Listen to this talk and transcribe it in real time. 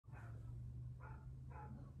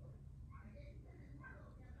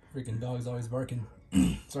Freaking dog's always barking.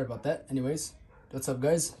 Sorry about that. Anyways, what's up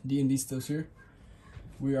guys? D&d still here.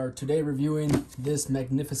 We are today reviewing this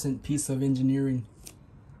magnificent piece of engineering.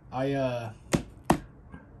 I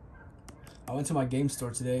went to my game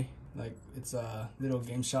store today. Like, it's a little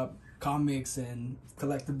game shop, comics and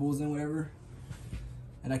collectibles and whatever.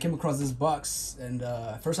 And I came across this box, and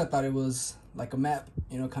at first I thought it was like a map,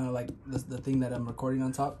 you know, kind of like the thing that I'm recording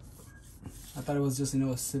on top. I thought it was just, you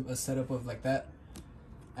know, a setup of like that.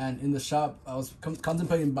 And in the shop, I was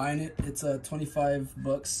contemplating buying it. It's $25,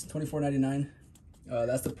 $24.99.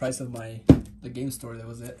 That's the price of the game store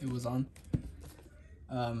that it was on.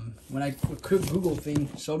 When a quick Google thing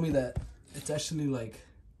showed me that it's actually like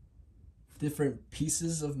different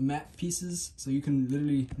pieces of map pieces, so you can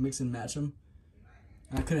literally mix and match them.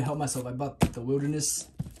 And I couldn't help myself. I bought the Wilderness.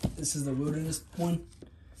 This is the Wilderness one,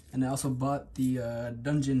 and I also bought the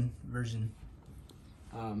dungeon version.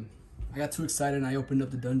 I got too excited and I opened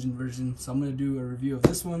up the dungeon version, so I'm gonna do a review of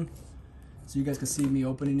this one so you guys can see me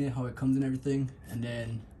opening it, how it comes and everything, and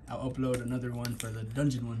then I'll upload another one for the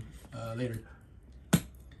dungeon one later.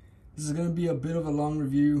 This is gonna be a bit of a long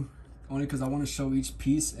review, only because I want to show each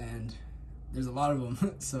piece and there's a lot of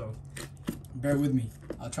them. So bear with me.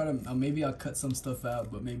 I'll try to maybe I'll cut some stuff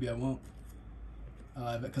out, but maybe I won't,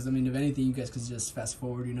 because I mean, if anything, you guys could just fast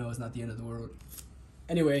forward, you know, it's not the end of the world.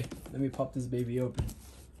 Anyway, let me pop this baby open.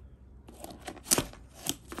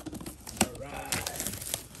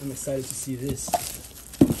 I'm excited to see this.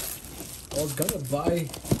 I was gonna buy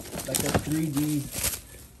like a 3D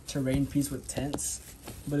terrain piece with tents,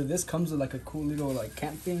 but if this comes with like a cool little like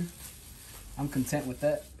camp thing, I'm content with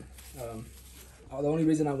that. The only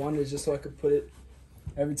reason I wanted is just so I could put it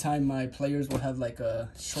every time my players will have like a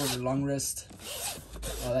short or long rest.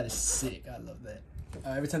 Oh, that is sick. I love that.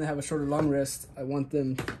 Every time they have a short or long rest, I want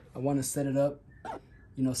to set it up,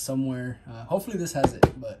 you know, somewhere. Hopefully this has it,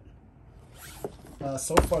 but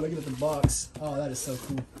so far, looking at the box, oh, that is so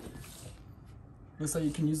cool. Looks like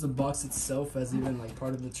you can use the box itself as even like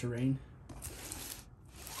part of the terrain.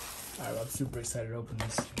 Alright, well, I'm super excited to open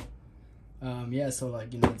this. Yeah, so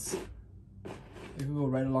like, you know, it will go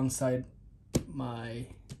right alongside my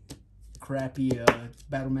crappy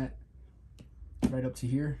battle mat, right up to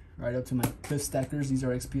here, right up to my cliff stackers. These are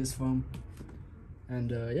XPS foam,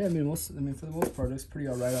 and yeah, I mean, for the most part, it looks pretty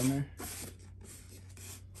alright on there.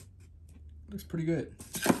 Looks pretty good.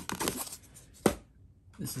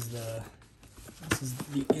 This is the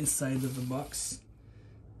inside of the box.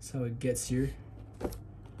 That's how it gets here.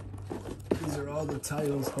 These are all the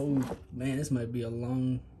tiles. Oh man, this might be a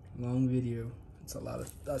long video. That's a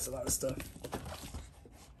lot of stuff.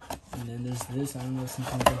 And then there's this. I don't know if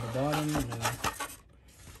something's at the bottom. You know,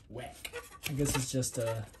 whack. I guess it's just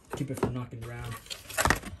keep it from knocking around.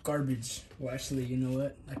 Garbage. Well, actually, you know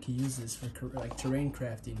what? I can use this for like terrain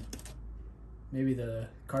crafting. Maybe the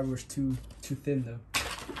cardboard's too thin though.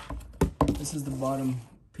 This is the bottom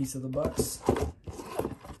piece of the box. So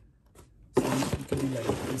you could do like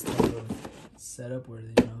this type of setup where,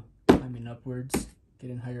 you know, climbing upwards,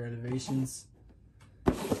 getting higher elevations,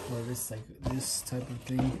 or if it's like this type of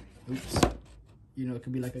thing. Oops. You know, it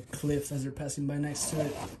could be like a cliff as they're passing by next to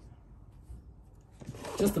it.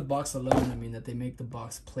 Just the box alone, I mean, that they make the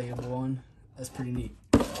box playable on, that's pretty neat.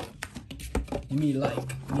 Me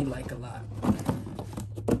like a lot.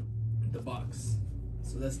 The box.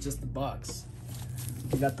 So that's just the box.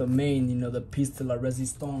 We got the main, you know, the piece de la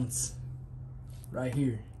resistance right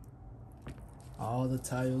here. All the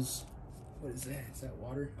tiles. What is that? Is that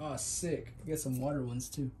water? Oh, sick. I got some water ones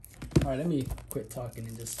too. All right, let me quit talking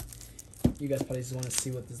and just, you guys probably just want to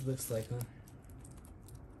see what this looks like, huh?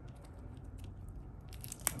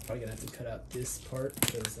 I'm probably gonna have to cut out this part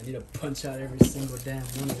because I need to punch out every single damn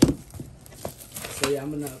one of them. So yeah,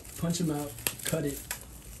 I'm gonna punch them out, cut it.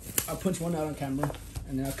 I'll punch one out on camera,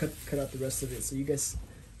 and then I'll cut out the rest of it, so you guys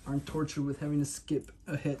aren't tortured with having to skip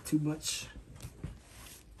ahead too much.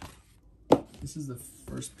 This is the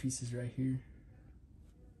first pieces right here.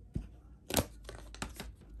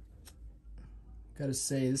 Gotta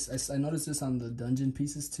say, this I noticed this on the dungeon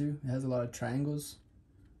pieces too. It has a lot of triangles,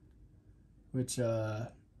 which I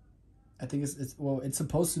think it's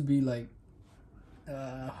supposed to be like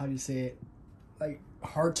how do you say it? Like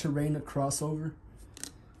hard terrain to cross over.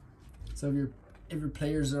 So if your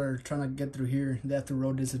players are trying to get through here, they have to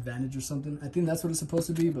roll disadvantage or something. I think that's what it's supposed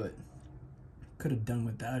to be, but could have done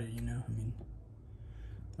without it, you know. I mean,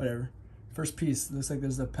 whatever. First piece looks like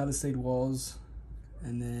there's the palisade walls,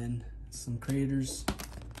 and then some craters.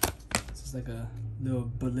 This is like a little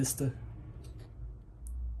ballista.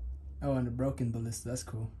 Oh, and a broken ballista. That's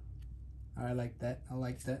cool. I like that. I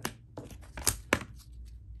like that.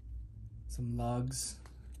 Some logs.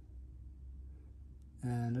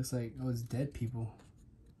 And it looks like, oh, it's dead people.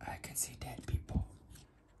 I can see dead people.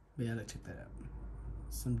 But yeah, let's check that out.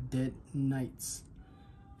 Some dead knights.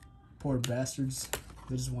 Poor bastards.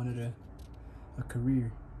 They just wanted a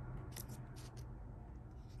career.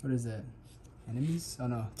 What is that? Enemies? Oh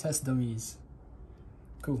no, test dummies.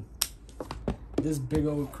 Cool. This big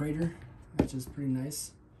old crater, which is pretty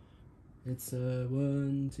nice. It's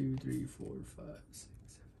 1, 2, 3, 4, 5, 6,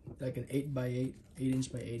 7, like an 8 by 8, 8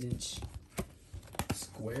 inch by 8 inch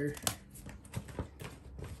square.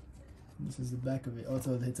 This is the back of it.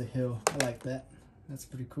 Also, it's a hill. I like that. That's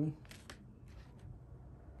pretty cool.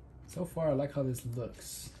 So far, I like how this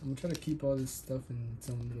looks. I'm gonna try to keep all this stuff in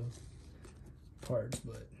some little parts,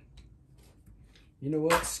 but you know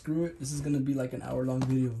what? Screw it. This is gonna be like an hour-long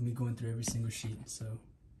video of me going through every single sheet, so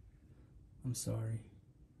I'm sorry.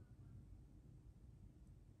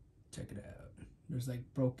 Check it out. There's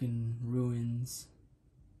like broken ruins.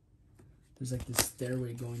 There's like this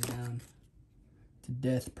stairway going down to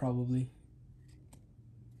death, probably.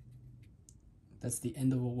 That's the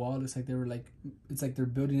end of a wall. Looks like they were like, it's like they're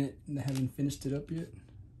building it and they haven't finished it up yet.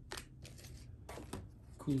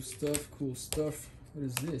 Cool stuff, cool stuff. What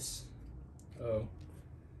is this? Oh,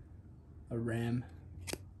 a ram.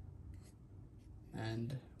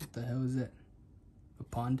 And what the hell is that? A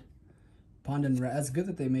pond? Pond and ram. It's good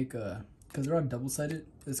that they make because they're all double-sided.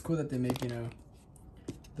 It's cool that they make, you know,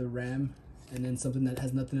 the ram and then something that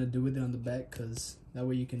has nothing to do with it on the back, because that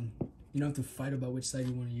way you don't have to fight about which side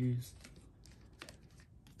you want to use.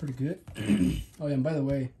 Pretty good. Oh yeah, and by the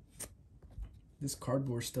way, this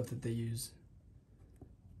cardboard stuff that they use,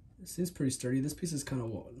 it seems pretty sturdy. This piece is kind of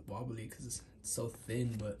wobbly because it's so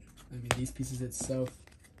thin, but I mean these pieces itself,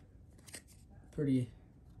 pretty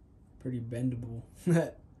bendable.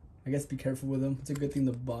 I guess be careful with them. It's a good thing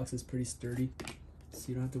the box is pretty sturdy, so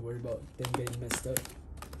you don't have to worry about them getting messed up.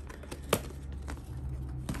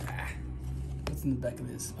 What's in the back of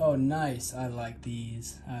this? Oh, nice. I like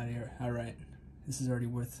these. Out here. All right. This is already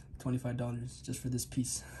worth $25 just for this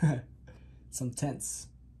piece. Some tents.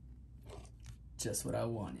 Just what I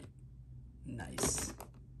wanted. Nice.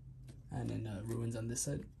 And then ruins on this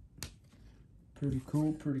side. Pretty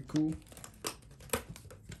cool, pretty cool.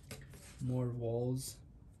 More walls.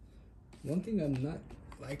 One thing I'm not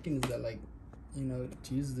liking is that, like, you know,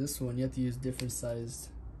 to use this one, you have to use different sized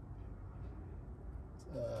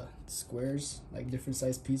squares, like different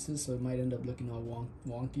sized pieces, so it might end up looking all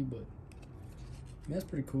wonky, but yeah, that's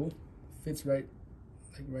pretty cool. Fits right,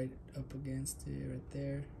 like right up against it, right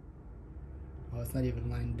there. Oh, it's not even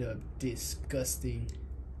lined up. Disgusting.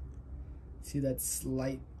 See that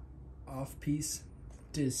slight off piece?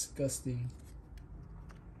 Disgusting.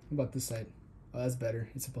 What about this side? Oh, that's better.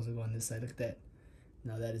 It's supposed to go on this side. Look at that.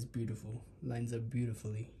 Now that is beautiful. Lines up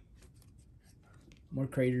beautifully. More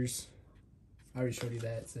craters. I already showed you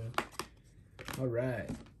that, so. Alright.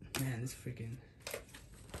 Man, this freaking,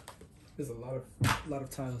 there's a lot of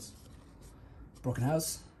tiles. Broken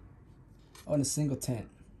house. Oh, and a single tent.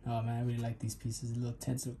 Oh man, I really like these pieces. The little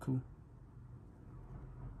tents are cool.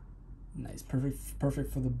 Nice.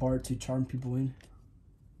 Perfect for the bar to charm people in.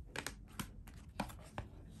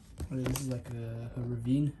 Okay, this is like a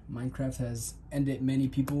ravine. Minecraft has ended many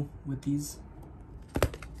people with these.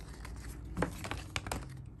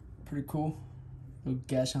 Pretty cool. Little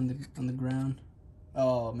gash on the ground.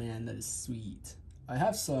 Oh man, that is sweet. I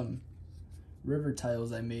have some river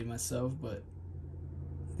tiles I made myself, but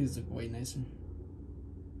these look way nicer.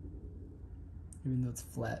 Even though it's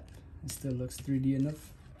flat, it still looks 3D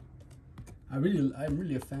enough. I'm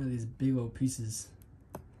really a fan of these big old pieces.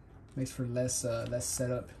 Makes for less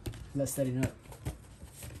setup, less setting up.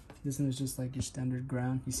 This one is just like your standard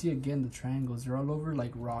ground. You see again the triangles, they're all over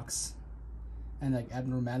like rocks and like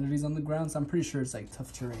abnormalities on the ground, so I'm pretty sure it's like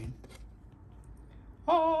tough terrain.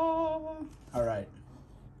 Oh, all right.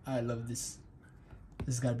 I love this.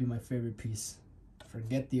 This has got to be my favorite piece.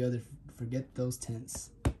 Forget those tents.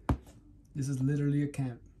 This is literally a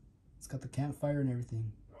camp. It's got the campfire and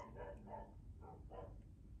everything.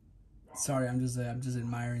 Sorry, I'm just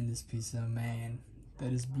admiring this piece. Oh man,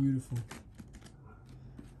 that is beautiful.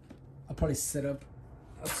 I'll probably set up.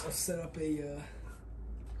 I'll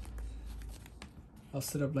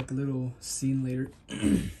set up like a little scene later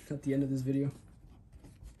at the end of this video.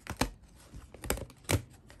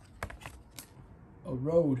 A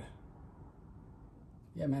road.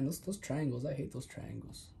 Yeah, man, those triangles. I hate those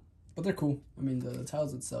triangles, but they're cool. I mean, the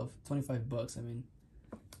tiles itself, $25. I mean,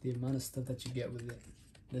 the amount of stuff that you get with it.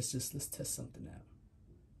 Let's test something out.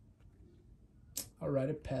 All right,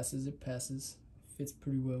 it passes. Fits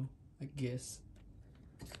pretty well, I guess.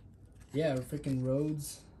 Yeah, freaking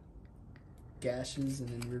roads, gashes, and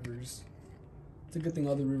then rivers. It's a good thing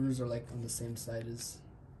all the rivers are like on the same side as.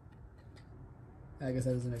 I guess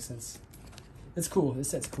that doesn't make sense. It's cool. This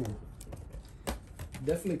set's cool.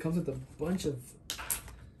 Definitely comes with a bunch of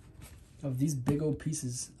these big old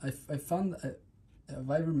pieces. I found, if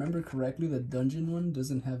I remember correctly, the dungeon one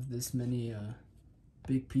doesn't have this many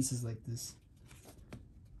big pieces like this.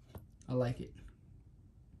 I like it.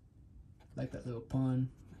 Like that little pawn.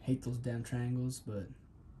 I hate those damn triangles, but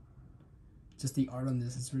just the art on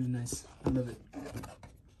this is really nice. I love it.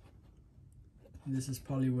 And this is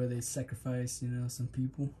probably where they sacrifice, you know, some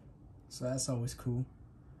people. So that's always cool.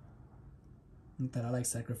 Not that I like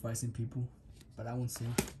sacrificing people, but I won't say.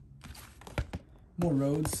 More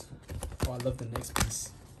roads. Oh, I love the next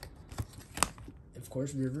piece. Of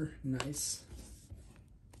course, river. Nice.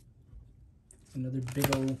 Another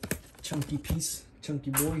big old chunky piece.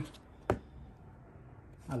 Chunky boy.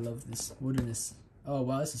 I love this. Wilderness. Oh,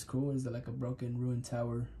 wow, this is cool. Is it like a broken ruined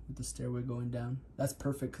tower with the stairway going down? That's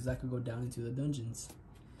perfect because I could go down into the dungeons.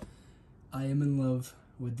 I am in love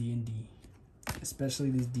with D&D.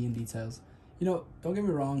 Especially these D&D tiles. You know, don't get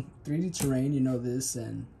me wrong. 3D terrain, you know this,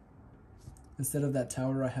 and instead of that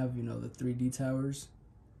tower, I have, you know, the 3D towers.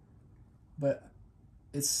 But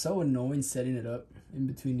it's so annoying setting it up in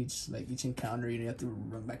between each encounter. You have to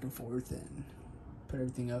run back and forth and put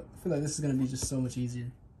everything up. I feel like this is gonna be just so much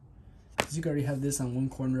easier. Cause you can already have this on one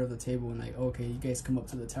corner of the table and like, okay, you guys come up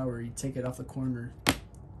to the tower, you take it off the corner.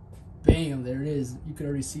 Bam, there it is. You could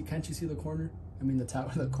already see, can't you see the corner? I mean the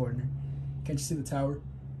tower, the corner. Can't you see the tower?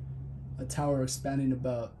 A tower expanding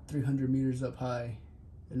about 300 meters up high.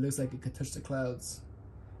 It looks like it could touch the clouds.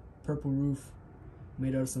 Purple roof,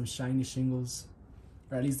 made out of some shiny shingles.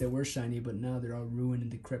 Or at least they were shiny, but now they're all ruined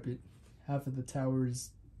and decrepit. Half of the tower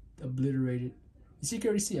is obliterated. You see, you can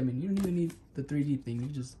already see, I mean, you don't even need the 3D thing. You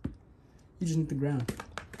just need the ground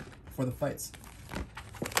for the fights.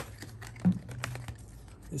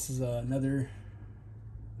 This is another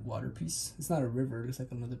water piece. It's not a river, it's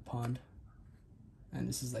like another pond. And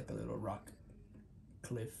this is like a little rock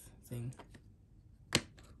cliff thing.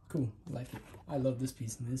 Cool, I like it. I love this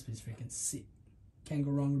piece, man. This piece is freaking sick. Can't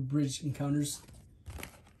go wrong with bridge encounters.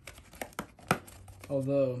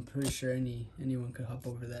 Although I'm pretty sure anyone could hop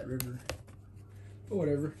over that river. But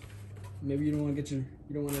whatever. Maybe you don't want to you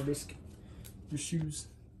don't want to risk your shoes.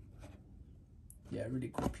 Yeah,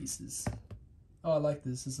 really cool pieces. Oh, I like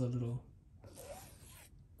this. This is a little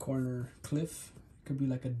corner cliff. Could be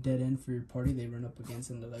like a dead end for your party. They run up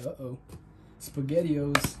against and they're like, uh-oh,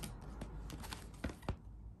 SpaghettiOs.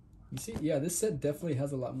 You see, yeah, this set definitely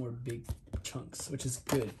has a lot more big chunks, which is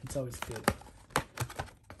good. It's always good.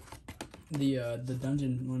 The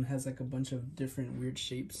dungeon one has like a bunch of different weird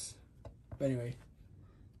shapes. But anyway,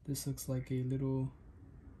 this looks like a little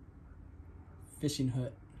fishing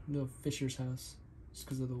hut, little fisher's house, just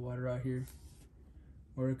because of the water out here.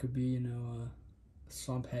 Or it could be, you know,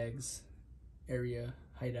 swamp hags area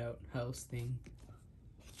hideout house thing.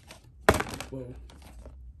 Whoa.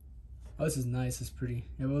 Oh, this is nice. It's pretty.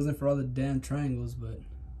 If it wasn't for all the damn triangles, but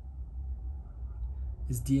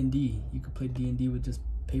it's D&D. You could play D&D with just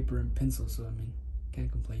paper and pencil, so I mean, can't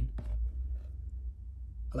complain.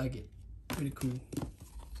 I like it. Pretty cool.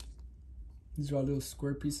 These are all little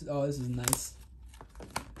square pieces. Oh, this is nice.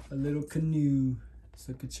 A little canoe,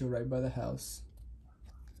 so it could chill right by the house.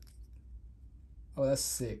 Oh, that's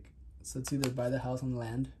sick. So it's either by the house on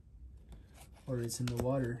land or it's in the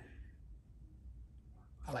water.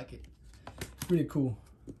 I like it. Pretty cool.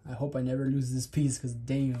 I hope I never lose this piece because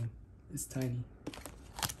damn, it's tiny.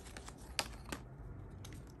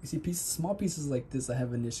 You see, small pieces like this, I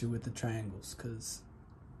have an issue with the triangles because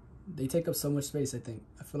they take up so much space. I think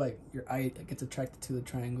I feel like your eye gets attracted to the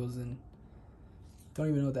triangles and don't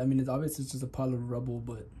even know what that. I mean, it's obviously just a pile of rubble,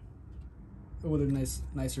 but it would look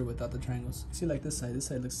nicer without the triangles. See, like this side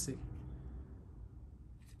looks sick.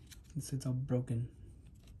 This side's all broken,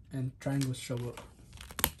 and triangles show up.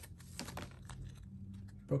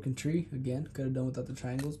 Broken tree again. Could have done without the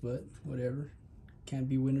triangles, but whatever. Can't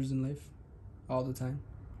be winners in life all the time.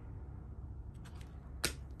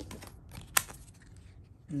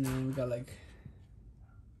 And then we got like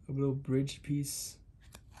a little bridge piece.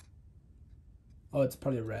 Oh, it's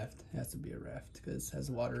probably a raft. It has to be a raft because it has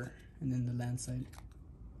water and then the land side.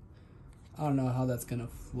 I don't know how that's gonna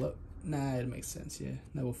float. Nah, it makes sense. Yeah,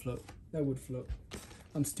 that will float. That would float.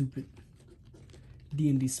 I'm stupid.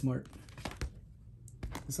 D&D smart.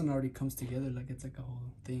 This one already comes together like it's like a whole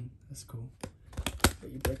thing. That's cool.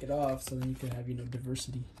 But you break it off so then you can have, you know,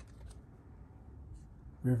 diversity.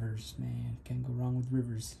 Rivers, man, can't go wrong with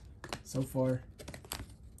rivers. So far,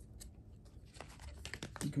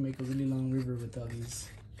 you can make a really long river with all these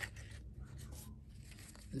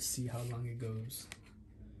Let's see how long it goes.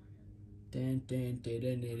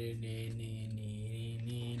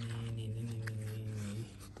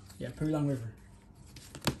 Yeah, pretty long river.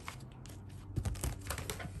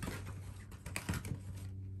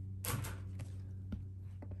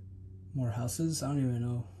 More houses? I don't even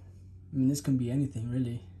know. I mean, this can be anything,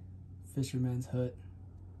 really. Fisherman's hut.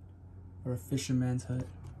 Or a fisherman's hut.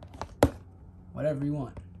 Whatever you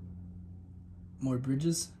want. More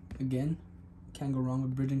bridges. Again. Can't go wrong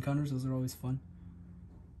with bridge encounters. Those are always fun.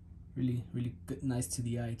 Really, really good, nice to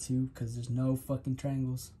the eye, too. Because there's no fucking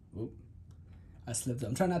triangles. Whoop. I slipped up.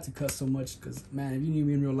 I'm trying not to cuss so much. Because, man, if you knew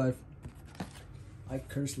me in real life, I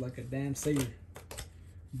curse like a damn sailor.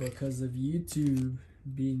 Because of YouTube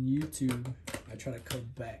being YouTube, I try to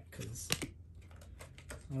cut back because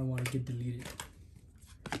I don't want to get deleted.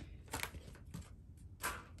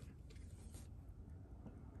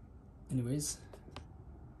 Anyways,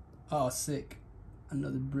 oh, sick.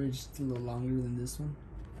 Another bridge. It's a little longer than this one,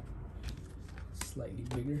 slightly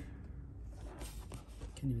bigger.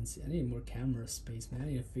 Can't even see. I need more camera space, man. I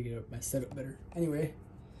need to figure out my setup better. Anyway,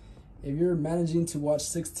 if you're managing to watch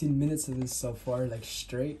 16 minutes of this so far, like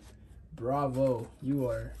straight, bravo. You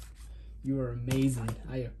are amazing.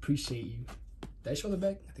 I appreciate you. Did I show the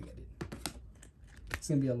back? I think I did. It's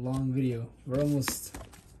gonna be a long video. We're almost,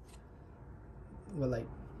 what, like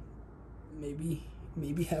maybe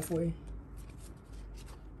halfway.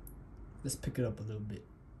 Let's pick it up a little bit.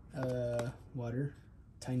 Water,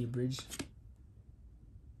 tiny bridge.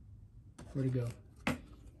 Where'd it go?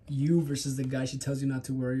 You versus the guy she tells you not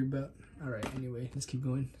to worry about. All right. Anyway, let's keep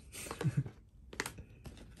going.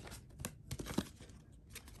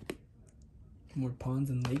 More ponds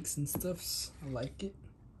and lakes and stuffs. I like it.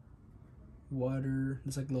 Water.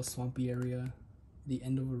 It's like a little swampy area. The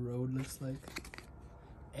end of a road looks like.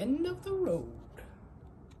 End of the road.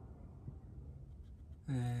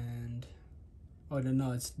 And oh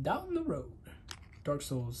no, it's down the road. Dark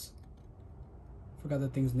Souls. Forgot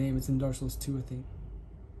that thing's name. It's in Dark Souls 2, I think.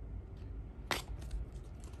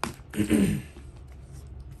 If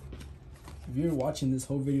you're watching this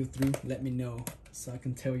whole video through, let me know so I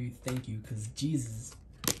can tell you thank you, because Jesus,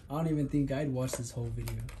 I don't even think I'd watch this whole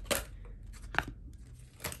video.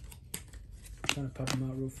 Trying to pop them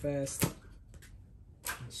out real fast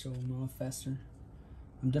and show them off faster.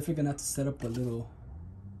 I'm definitely gonna have to set up a little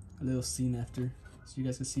scene after so you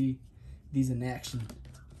guys can see these in action.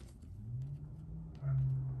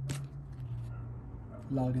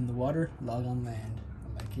 Log in the water, log on land.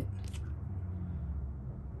 I like it.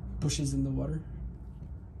 Bushes in the water.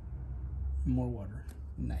 More water.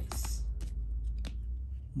 Nice.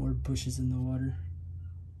 More bushes in the water.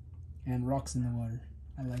 And rocks in the water.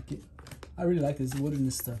 I like it. I really like this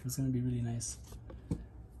wilderness stuff. It's going to be really nice.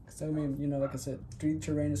 Because I mean, you know, like I said, 3D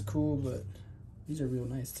terrain is cool, but these are real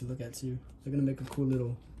nice to look at too. They're going to make a cool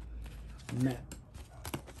little map.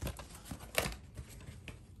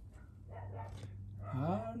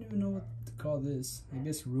 I don't even know what to call this. I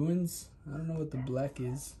guess ruins. I don't know what the black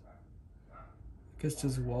is. I guess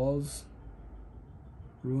just walls.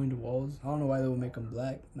 Ruined walls. I don't know why they would make them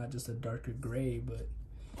black, not just a darker gray, but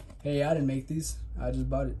hey, I didn't make these. I just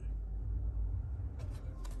bought it.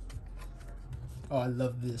 Oh, I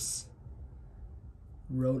love this.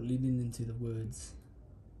 Road leading into the woods.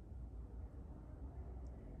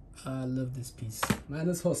 I love this piece. Man,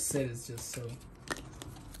 this whole set is just so...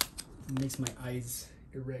 It makes my eyes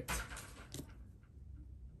erect.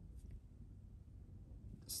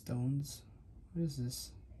 Stones. What is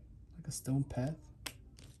this? Like a stone path?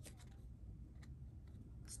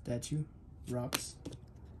 Statue. Rocks.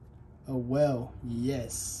 A well.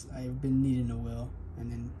 Yes. I've been needing a well.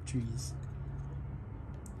 And then trees.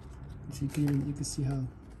 So you can see how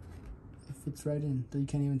it fits right in. Though you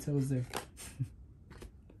can't even tell it's there.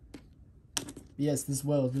 Yes, this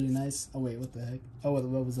well is really nice. Oh wait, what the heck? Oh, well, the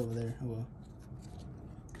well was over there. Oh well.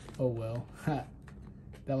 Oh well. Ha.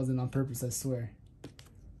 That wasn't on purpose, I swear.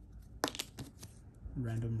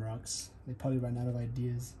 Random rocks. They probably ran out of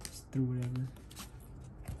ideas. Just threw whatever.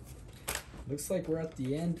 Looks like we're at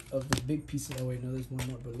the end of the big piece of... Oh wait, no, there's one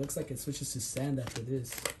more. But it looks like it switches to sand after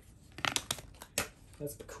this.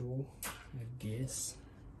 That's cool, I guess.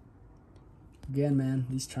 Again, man,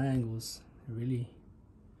 these triangles, really...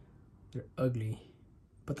 They're ugly,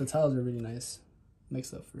 but the tiles are really nice.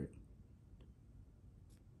 Makes up for it.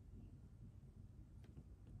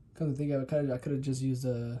 Come to think of it, I could have just used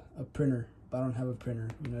a printer, but I don't have a printer.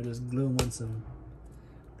 You know, just gluing on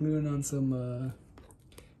some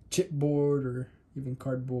chipboard or even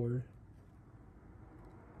cardboard.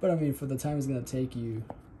 But I mean, for the time it's gonna take you,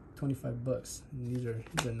 $25. And these are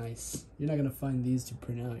nice. You're not gonna find these to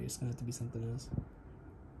print out. It's gonna have to be something else.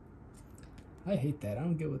 I hate that. I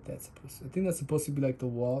don't get what that's supposed to. I think that's supposed to be like the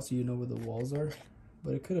wall, so you know where the walls are.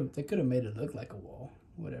 But they could have made it look like a wall.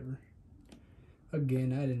 Whatever.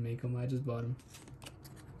 Again, I didn't make them. I just bought them.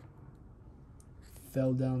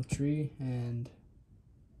 Fell down tree and.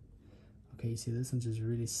 Okay, you see this one just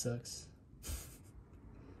really sucks.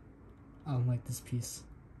 I don't like this piece.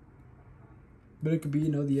 But it could be, you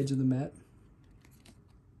know, the edge of the map.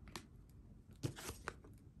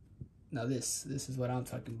 Now this is what I'm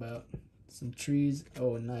talking about. Some trees,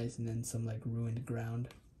 oh nice, and then some like ruined ground.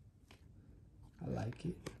 I like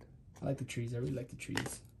it. I like the trees, I really like the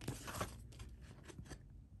trees.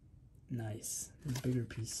 Nice, this bigger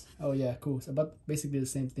piece. Oh yeah, cool. It's about basically the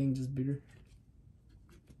same thing, just bigger.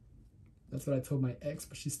 That's what I told my ex,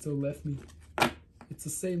 but she still left me. It's the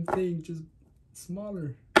same thing, just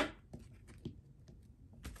smaller.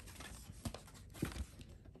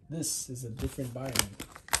 This is a different biome.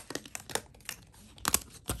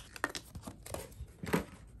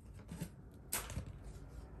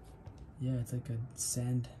 Yeah, it's like a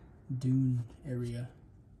sand dune area.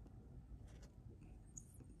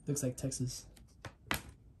 Looks like Texas.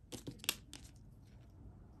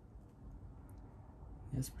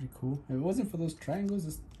 That's pretty cool. If it wasn't for those triangles,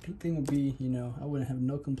 this thing would be, you know, I wouldn't have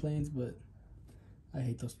no complaints, but I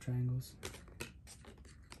hate those triangles.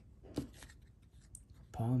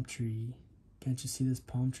 Palm tree. Can't you see this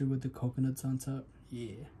palm tree with the coconuts on top?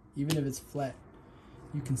 Yeah. Even if it's flat,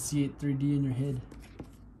 you can see it 3D in your head.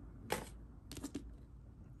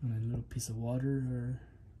 And a little piece of water or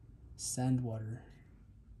sand water.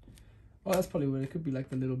 Oh, that's probably what it could be, like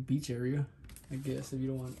the little beach area, I guess, if you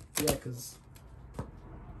don't want. Yeah, because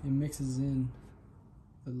it mixes in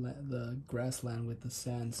the grassland with the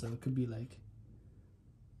sand, so it could be like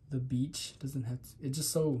the beach. Doesn't have to, it's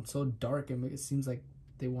just so dark, and it seems like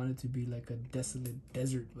they want it to be like a desolate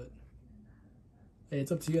desert, but hey,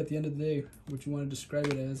 it's up to you at the end of the day what you want to describe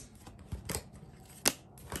it as.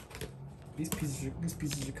 These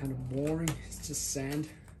pieces are kind of boring. It's just sand,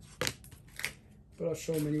 but I'll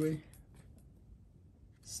show them anyway.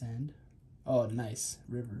 Sand. Oh, nice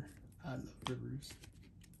river. I love rivers.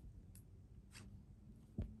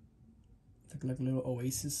 It's like a little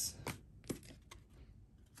oasis.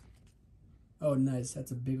 Oh, nice.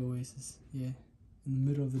 That's a big oasis. Yeah, in the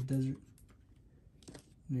middle of the desert.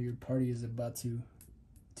 You know, your party is about to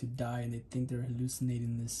die, and they think they're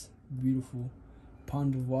hallucinating this beautiful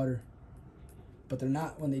pond of water. But they're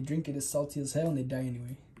not. When they drink it, it's salty as hell, and they die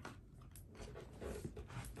anyway.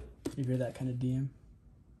 If you're that kind of DM.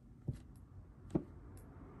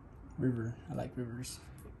 River. I like rivers.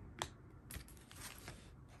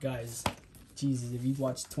 Guys, Jesus, if you've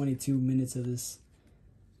watched 22 minutes of this,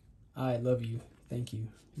 I love you. Thank you.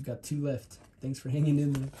 We've got 2 left. Thanks for hanging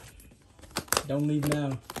in there. Don't leave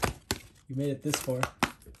now. You made it this far.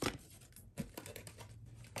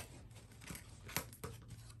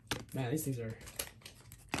 Man, these things are...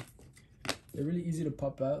 they're really easy to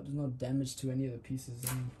pop out. There's no damage to any of the pieces.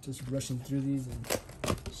 I'm just rushing through these and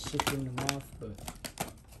shifting them off, but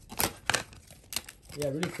yeah,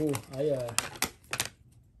 really cool.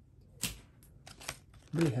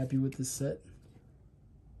 Really happy with this set.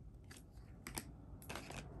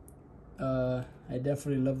 I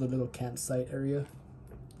definitely love the little campsite area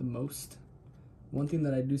the most. One thing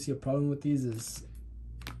that I do see a problem with these is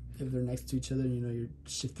if they're next to each other, you know, you're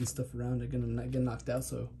shifting stuff around, they're gonna get knocked out.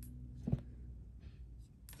 So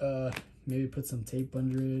maybe put some tape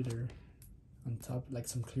under it, or on top, like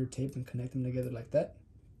some clear tape, and connect them together like that.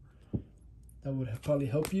 That would probably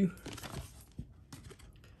help you.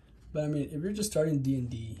 But I mean, if you're just starting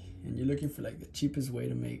D&D and you're looking for like the cheapest way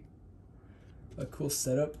to make a cool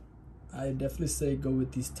setup, I definitely say go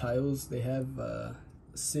with these tiles. They have a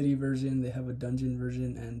city version, they have a dungeon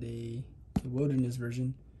version, and a wilderness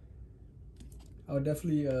version. I would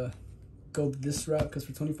definitely go this route, because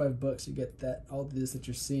for 25 bucks you get that, all this that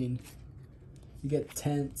you're seeing. You get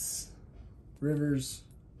tents, rivers,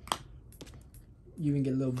 you even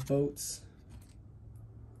get little boats,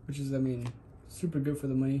 which is, I mean, super good for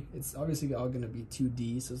the money. It's obviously all gonna be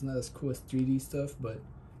 2D, so it's not as cool as 3D stuff, but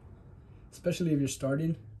especially if you're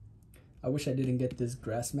starting, I wish I didn't get this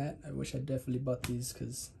grass mat. I wish I definitely bought these,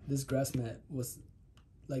 because this grass mat was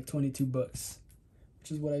like 22 bucks,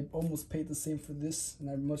 which is what I almost paid the same for this, and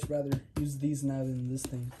I'd much rather use these now than this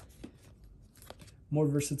thing. More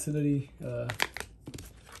versatility.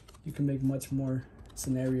 You can make much more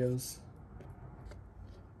scenarios.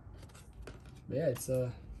 But yeah, it's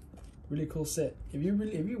a really cool set. If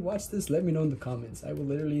you watch this, let me know in the comments. I will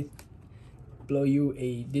literally blow you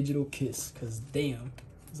a digital kiss, because damn,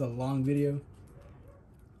 it's a long video.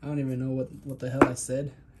 I don't even know what the hell I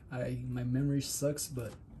said. My memory sucks,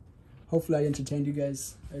 but hopefully I entertained you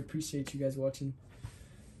guys. I appreciate you guys watching.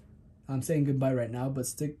 I'm saying goodbye right now, but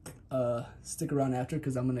stick around after,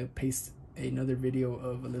 because I'm gonna paste another video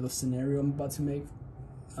of a little scenario I'm about to make.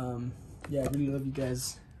 Yeah, I really love you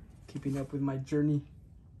guys keeping up with my journey.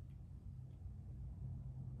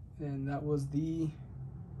 And that was the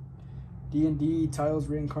D&d Tiles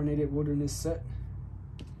Reincarnated Wilderness set.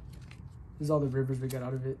 This is all the rivers we got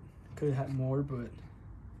out of it. Could have had more, but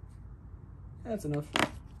that's enough.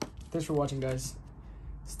 Thanks for watching, guys.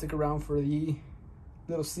 Stick around for the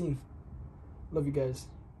little scene. Love you guys.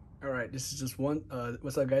 All right, this is just one.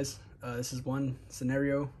 What's up, guys? This is one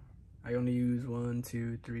scenario. I only use 1,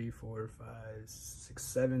 2, 3, 4, 5, 6,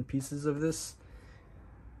 7 pieces of this.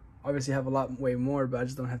 Obviously, I have a lot, way more, but I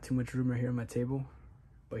just don't have too much room right here on my table.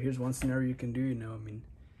 But here's one scenario you can do. You know, I mean,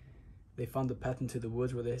 they found the path into the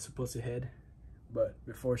woods where they're supposed to head, but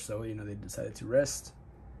before so, you know, they decided to rest.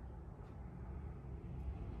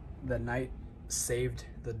 The knight saved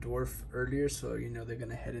the dwarf earlier, so you know they're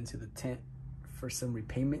gonna head into the tent for some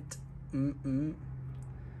repayment.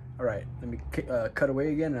 All right, let me cut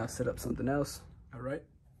away again, and I'll set up something else. All right,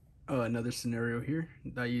 another scenario here.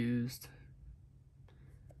 I used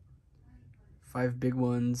 5 big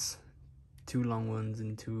ones, 2 long ones,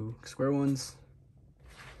 and 2 square ones.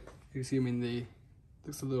 You can see, I mean, they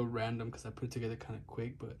looks a little random because I put it together kind of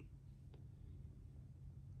quick, but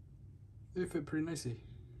they fit pretty nicely.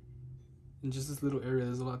 In just this little area,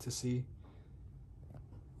 there's a lot to see.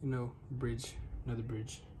 You know, bridge, another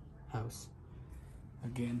bridge, house.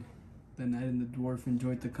 Again, the knight and the dwarf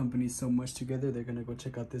enjoyed the company so much together, they're gonna go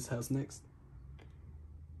check out this house next.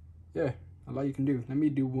 Yeah, a lot you can do. Let me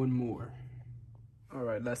do one more. All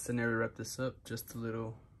right, last scenario, wrap this up. Just a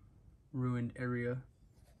little ruined area.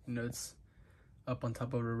 You know, it's up on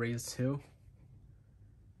top of a raised hill.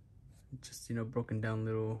 Just, you know, broken down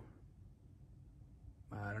little,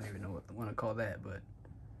 I don't even know what I want to call that, but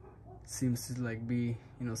it seems to like be,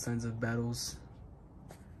 you know, signs of battles,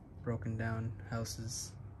 broken down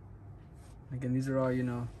houses. Again, these are all, you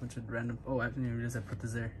know, a bunch of random, oh, I didn't even realize I put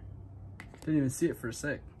this there. Didn't even see it for a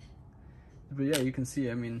sec. But yeah, you can see,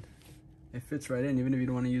 I mean, it fits right in. Even if you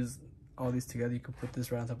don't want to use all these together, you could put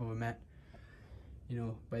this right on top of a mat. You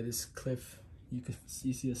know, by this cliff,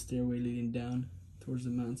 you see a stairway leading down towards the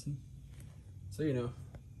mountain. So, you know,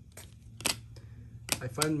 I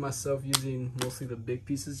find myself using mostly the big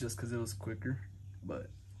pieces just because it was quicker, but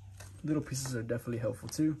little pieces are definitely helpful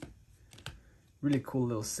too. Really cool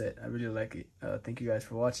little set. I really like it. Thank you guys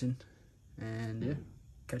for watching, and yeah,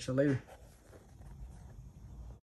 catch you later.